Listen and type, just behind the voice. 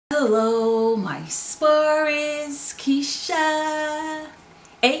Hello, my spur is Keisha.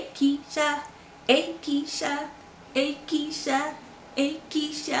 Hey Keisha, hey Keisha, hey Keisha, hey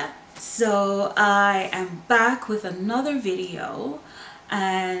Keisha. So I am back with another video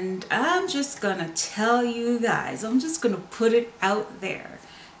and I'm just gonna tell you guys, I'm just gonna put it out there,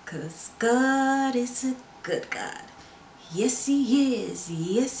 cause God is a good God. Yes, he is.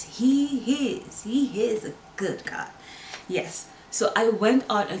 Yes, he is. He is a good God. Yes. So I went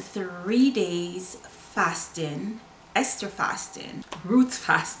on a 3 days fasting, Esther fasting, Ruth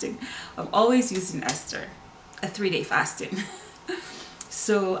fasting. I'm always using Esther, a 3-day fasting.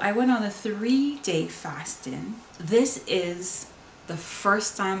 So I went on a 3-day fasting. This is the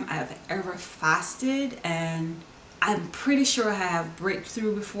first time I've ever fasted, and I'm pretty sure I have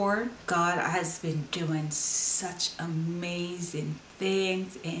breakthrough before. God has been doing such amazing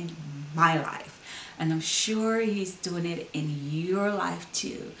things in my life, and I'm sure he's doing it in your life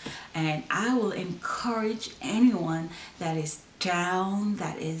too. And I will encourage anyone that is down,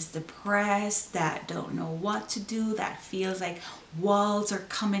 that is depressed, that don't know what to do, that feels like walls are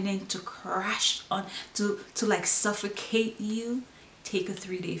coming in to crash on, to like suffocate you. Take a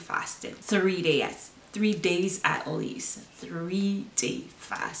 3-day fasting. 3 days. 3 days at least. 3-day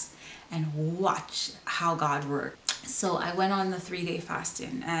fast, and watch how God works. So I went on the 3-day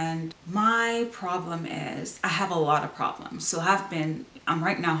fasting, and my problem is I have a lot of problems. So I'm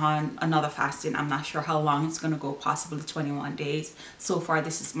right now on another fasting. I'm not sure how long it's going to go, possibly 21 days. So far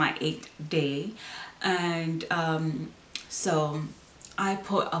this is my 8th day, and so I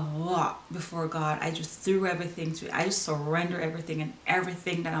put a lot before God. I just threw everything to it. I just surrender everything, and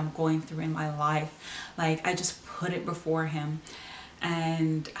everything that I'm going through in my life, like I just put it before him.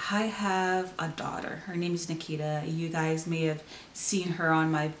 And I have a daughter. Her name is Nikita. You guys may have seen her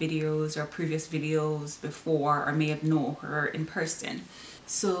on my videos or previous videos before, or may have known her in person.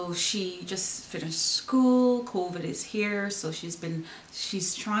 So she just finished school. COVID is here, so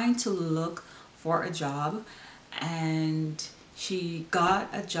she's trying to look for a job, and she got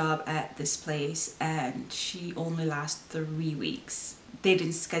a job at this place, and she only lasts 3 weeks. They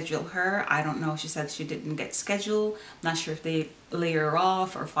didn't schedule her. I don't know. She said she didn't get scheduled. I'm not sure if they laid her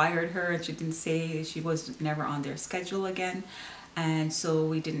off or fired her, and she didn't say. She was never on their schedule again, and so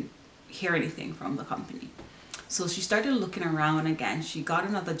we didn't hear anything from the company. So she started looking around again. She got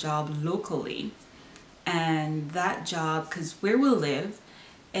another job locally, and that job, because where we live,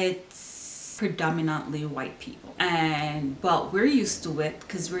 it's predominantly white people, but we're used to it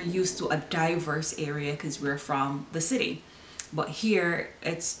because we're used to a diverse area because we're from the city. But here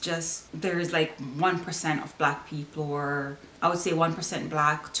it's just, there's like 1% of black people, or I would say 1%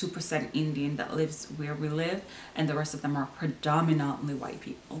 black, 2% Indian that lives where we live, and the rest of them are predominantly white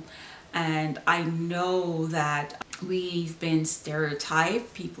people. And I know that we've been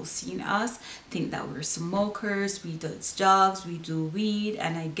stereotyped. People seen us, think that we're smokers, we do drugs, we do weed,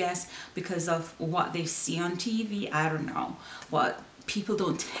 and I guess because of what they see on TV, I don't know, but people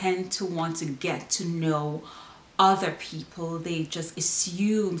don't tend to want to get to know other people. They just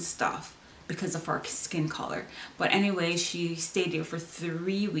assume stuff because of our skin color. But anyway, she stayed there for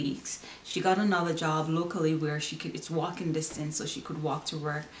 3 weeks. She got another job locally where it's walking distance, so she could walk to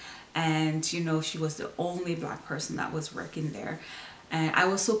work. And you know, she was the only black person that was working there, and I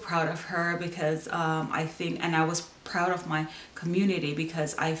was so proud of her because and I was proud of my community,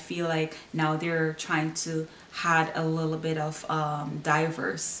 because I feel like now they're trying to had a little bit of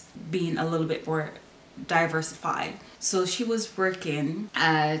being a little bit more diversified. So she was working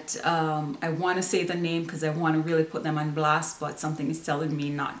at I want to say the name because I want to really put them on blast, but something is telling me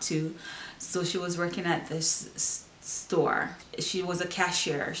not to. So she was working at this store. She was a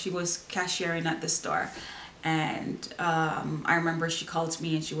cashier. She was cashiering at the store, and I remember she called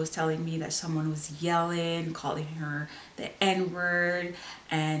me and she was telling me that someone was yelling, calling her the N-word,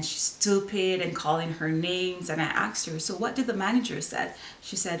 and she's stupid, and calling her names. And I asked her, so what did the manager said?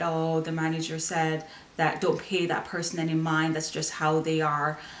 She said, oh, the manager said that don't pay that person any mind, that's just how they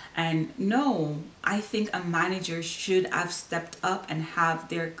are. And no, I think a manager should have stepped up and have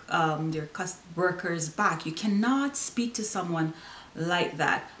their workers back. You cannot speak to someone like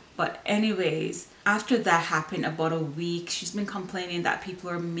that. But anyways, after that happened, about a week, she's been complaining that people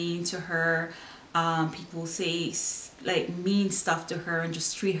are mean to her. People say like mean stuff to her and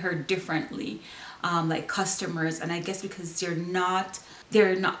just treat her differently, like customers. And I guess because they're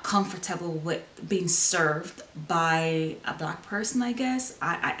not comfortable with being served by a black person, I guess.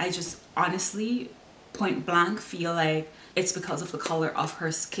 I just honestly, point blank, feel like it's because of the color of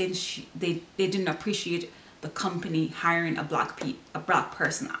her skin. They didn't appreciate the company hiring a black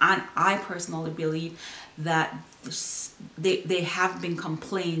person, and I personally believe that they have been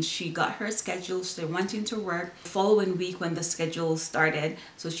complained. She got her schedule, so they went into work the following week when the schedule started.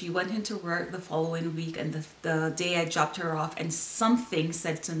 So she went into work the following week, and the day I dropped her off, and something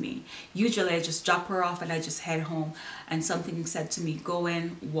said to me, usually I just drop her off and I just head home, and something said to me, go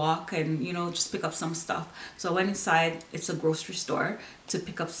in, walk, and just pick up some stuff. So I went inside, it's a grocery store, to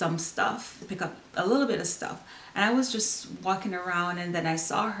pick up some stuff, pick up a little bit of stuff. And I was just walking around, and then I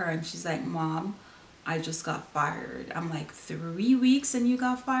saw her, and she's like, Mom, I just got fired. I'm like, 3 weeks and you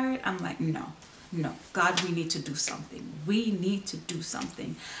got fired? I'm like, no, God, we need to do something. We need to do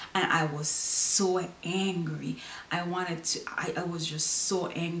something. And I was so angry. I was just so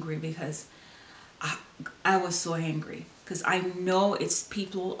angry because I was so angry. Because I know it's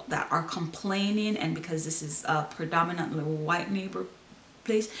people that are complaining, and because this is a predominantly white neighbor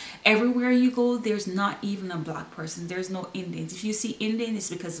place, everywhere you go, there's not even a black person. There's no Indians. If you see Indian, it's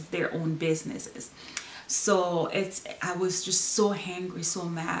because of their own businesses. So I was just so angry, so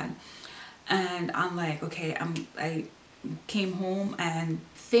mad. And I'm like, okay, I came home, and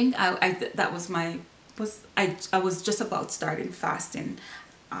that was I was just about starting fasting.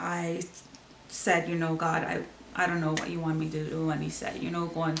 I said, God, I don't know what you want me to do. And he said,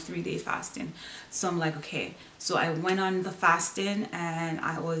 go on 3-day fasting. So I'm like, okay. So I went on the fasting, and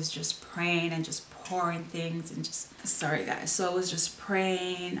I was just praying and just pouring things, and just, sorry guys. So I was just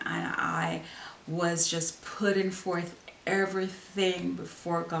praying, and I was just putting forth everything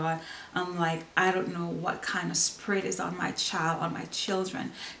before God. I'm like, I don't know what kind of spirit is on my child, on my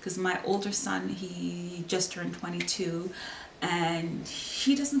children, because my older son, he just turned 22, and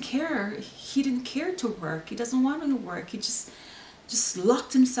he doesn't care. He didn't care to work. He doesn't want to work. He just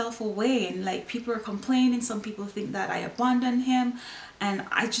locked himself away, and like, people are complaining. Some people think that I abandoned him, and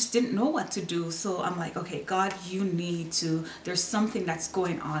I just didn't know what to do. So I'm like, okay, God, there's something that's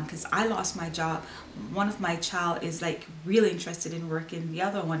going on, because I lost my job. One of my child is like really interested in working. The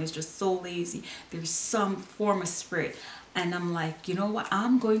other one is just so lazy. There's some form of spirit. And I'm like, you know what?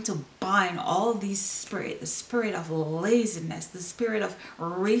 I'm going to bind all these the spirit of laziness, the spirit of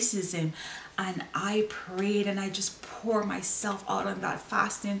racism. And I prayed, and I just poured myself out on that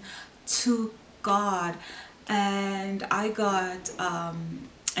fasting to God. And I got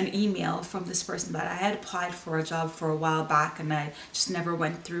an email from this person that I had applied for a job for a while back, and I just never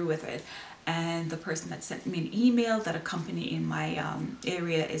went through with it. And the person that sent me an email that a company in my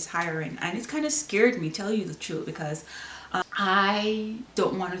area is hiring, and it kind of scared me, tell you the truth, because I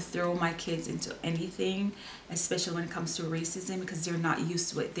don't want to throw my kids into anything, especially when it comes to racism, because they're not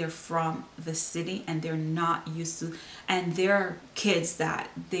used to it. They're from the city, and they're not used to, and they're kids that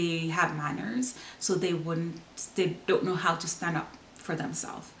they have manners, so they don't know how to stand up for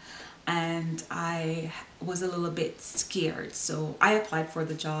themselves. And I was a little bit scared, so I applied for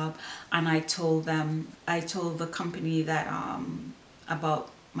the job, and I told the company that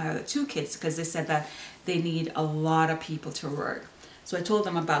about my other 2 kids, because they said that they need a lot of people to work. So I told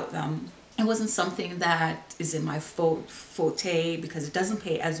them about them. It wasn't something that is in my forte, because it doesn't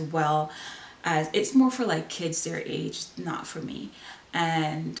pay as well, as it's more for like kids their age, not for me.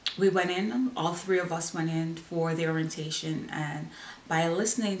 And we went in, all 3 of us went in for the orientation, and by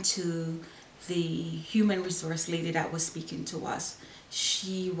listening to the human resource lady that was speaking to us,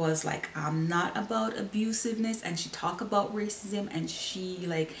 she was like, I'm not about abusiveness, and she talked about racism, and she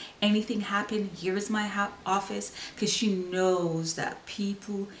like, anything happen, here's my office, because she knows that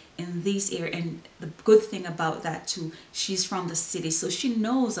people in this area, and the good thing about that too, she's from the city, so she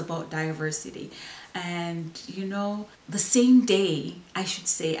knows about diversity. And the same day, I should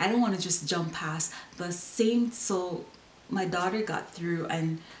say, I don't want to just jump past the same, so my daughter got through,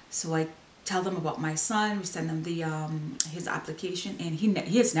 and so I tell them about my son. We send them the his application, and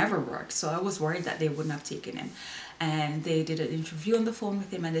he has never worked, so I was worried that they wouldn't have taken him. And they did an interview on the phone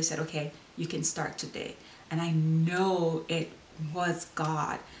with him, and they said, okay, you can start today. And I know it was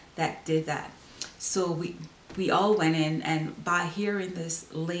God that did that. So we all went in, and by hearing this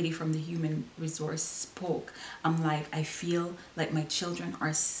lady from the human resource spoke, I'm like, I feel like my children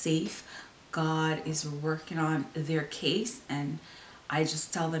are safe. God is working on their case. And I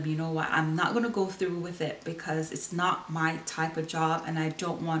just tell them, you know what, I'm not going to go through with it, because it's not my type of job, and I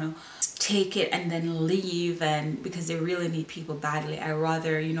don't want to take it and then leave, and because they really need people badly. I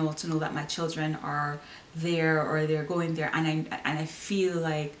rather, to know that my children are there, or they're going there, and I feel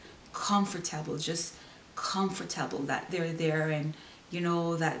like comfortable, just comfortable that they're there, and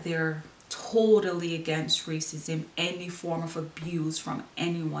that they're totally against racism, any form of abuse from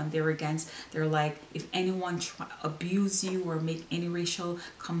anyone. They're like, if anyone abuse you or make any racial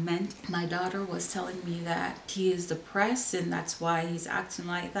comment. My daughter was telling me that he is depressed and that's why he's acting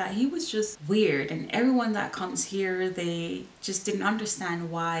like that. He was just weird, and everyone that comes here, they just didn't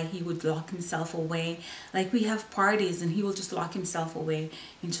understand why he would lock himself away. Like, we have parties and he will just lock himself away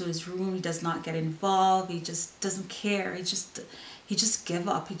into his room. He does not get involved. He just doesn't care. He just gave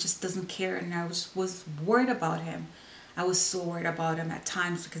up. He just doesn't care. And I was worried about him. I was so worried about him at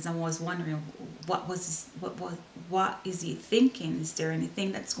times because I was wondering what is he thinking? Is there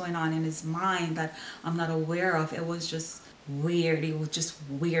anything that's going on in his mind that I'm not aware of? It was just weird. It was just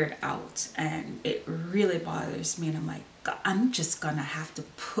weird out, and it really bothers me. And I'm like, God, I'm just gonna have to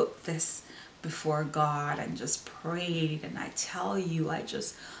put this before God and just prayed. And I tell you, I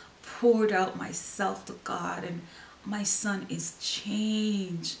just poured out myself to God, and my son is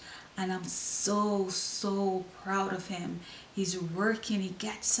changed, and I'm so proud of him. He's working, he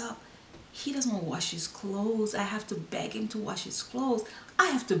gets up, he doesn't wash his clothes. I have to beg him to wash his clothes. I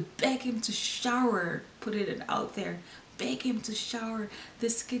have to beg him to shower, put it out there, beg him to shower.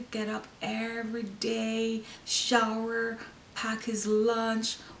 This kid get up every day, shower, pack his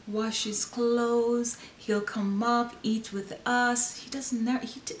lunch, wash his clothes. He'll come up, eat with us.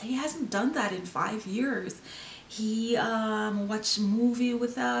 He hasn't done that in 5 years. He watch movie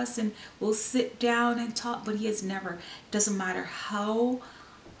with us and we'll sit down and talk, but he has never, doesn't matter how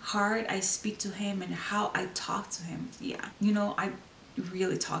hard I speak to him and how I talk to him. Yeah, you know, I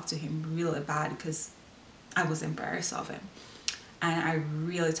really talked to him really bad because I was embarrassed of him, and I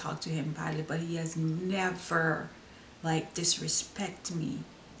really talked to him badly, but he has never like disrespect me,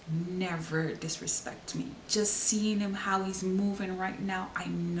 never disrespect me. Just seeing him how he's moving right now, I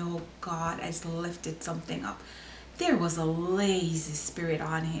know God has lifted something up. There was a lazy spirit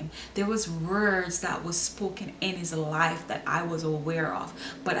on him. There was words that was spoken in his life that I was aware of,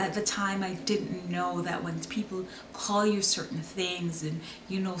 but at the time I didn't know that when people call you certain things and,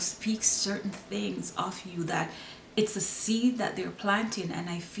 you know, speak certain things of you, that it's a seed that they're planting. And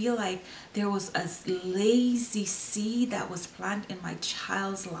I feel like there was a lazy seed that was planted in my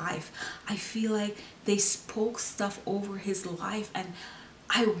child's life. I feel like they spoke stuff over his life, and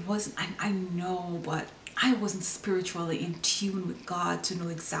I know, but I wasn't spiritually in tune with God to know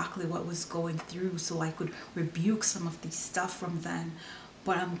exactly what was going through, so I could rebuke some of these stuff from then.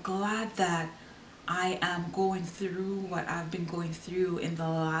 But I'm glad that I am going through what I've been going through in the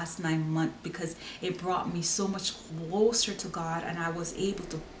last 9 months, because it brought me so much closer to God, and I was able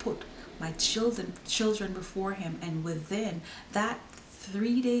to put my children before him. And within that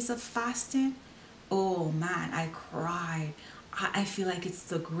 3 days of fasting, oh man, I cried. I feel like it's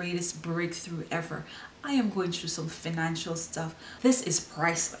the greatest breakthrough ever. I am going through some financial stuff. This is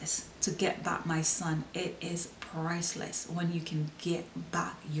priceless. To get back my son, it is priceless when you can get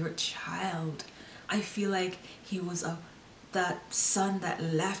back your child. I feel like he was that son that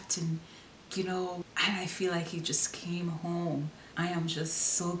left, and you know, and I feel like he just came home. I am just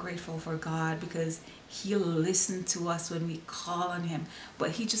so grateful for God, because he'll listen to us when we call on him,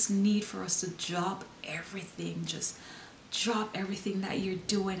 but he just need for us to drop everything, just drop everything that you're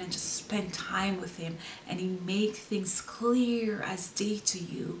doing and just spend time with him, and he make things clear as day to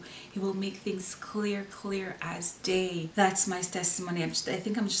you. He will make things clear as day. That's my testimony. I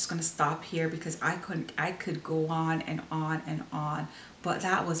think I'm just gonna stop here, because I could go on and on and on, but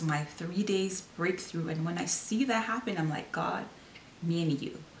that was my 3 days breakthrough. And when I see that happen, I'm like, God, me and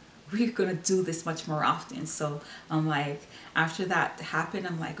you, we're gonna do this much more often. So I'm like, after that happened,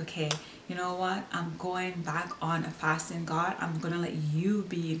 I'm like, okay, you know what, I'm going back on a fasting. God, I'm gonna let you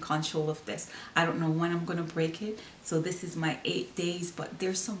be in control of this. I don't know when I'm gonna break it, so this is my 8 days, but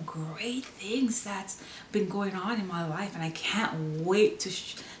there's some great things that's been going on in my life, and I can't wait to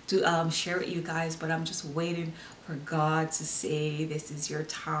share it with you guys. But I'm just waiting for God to say, this is your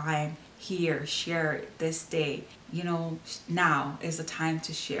time. Here, share it this day. You know, now is the time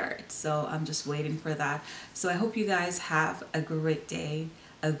to share it. So I'm just waiting for that. So I hope you guys have a great day,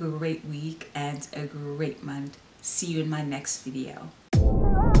 a great week, and a great month. See you in my next video.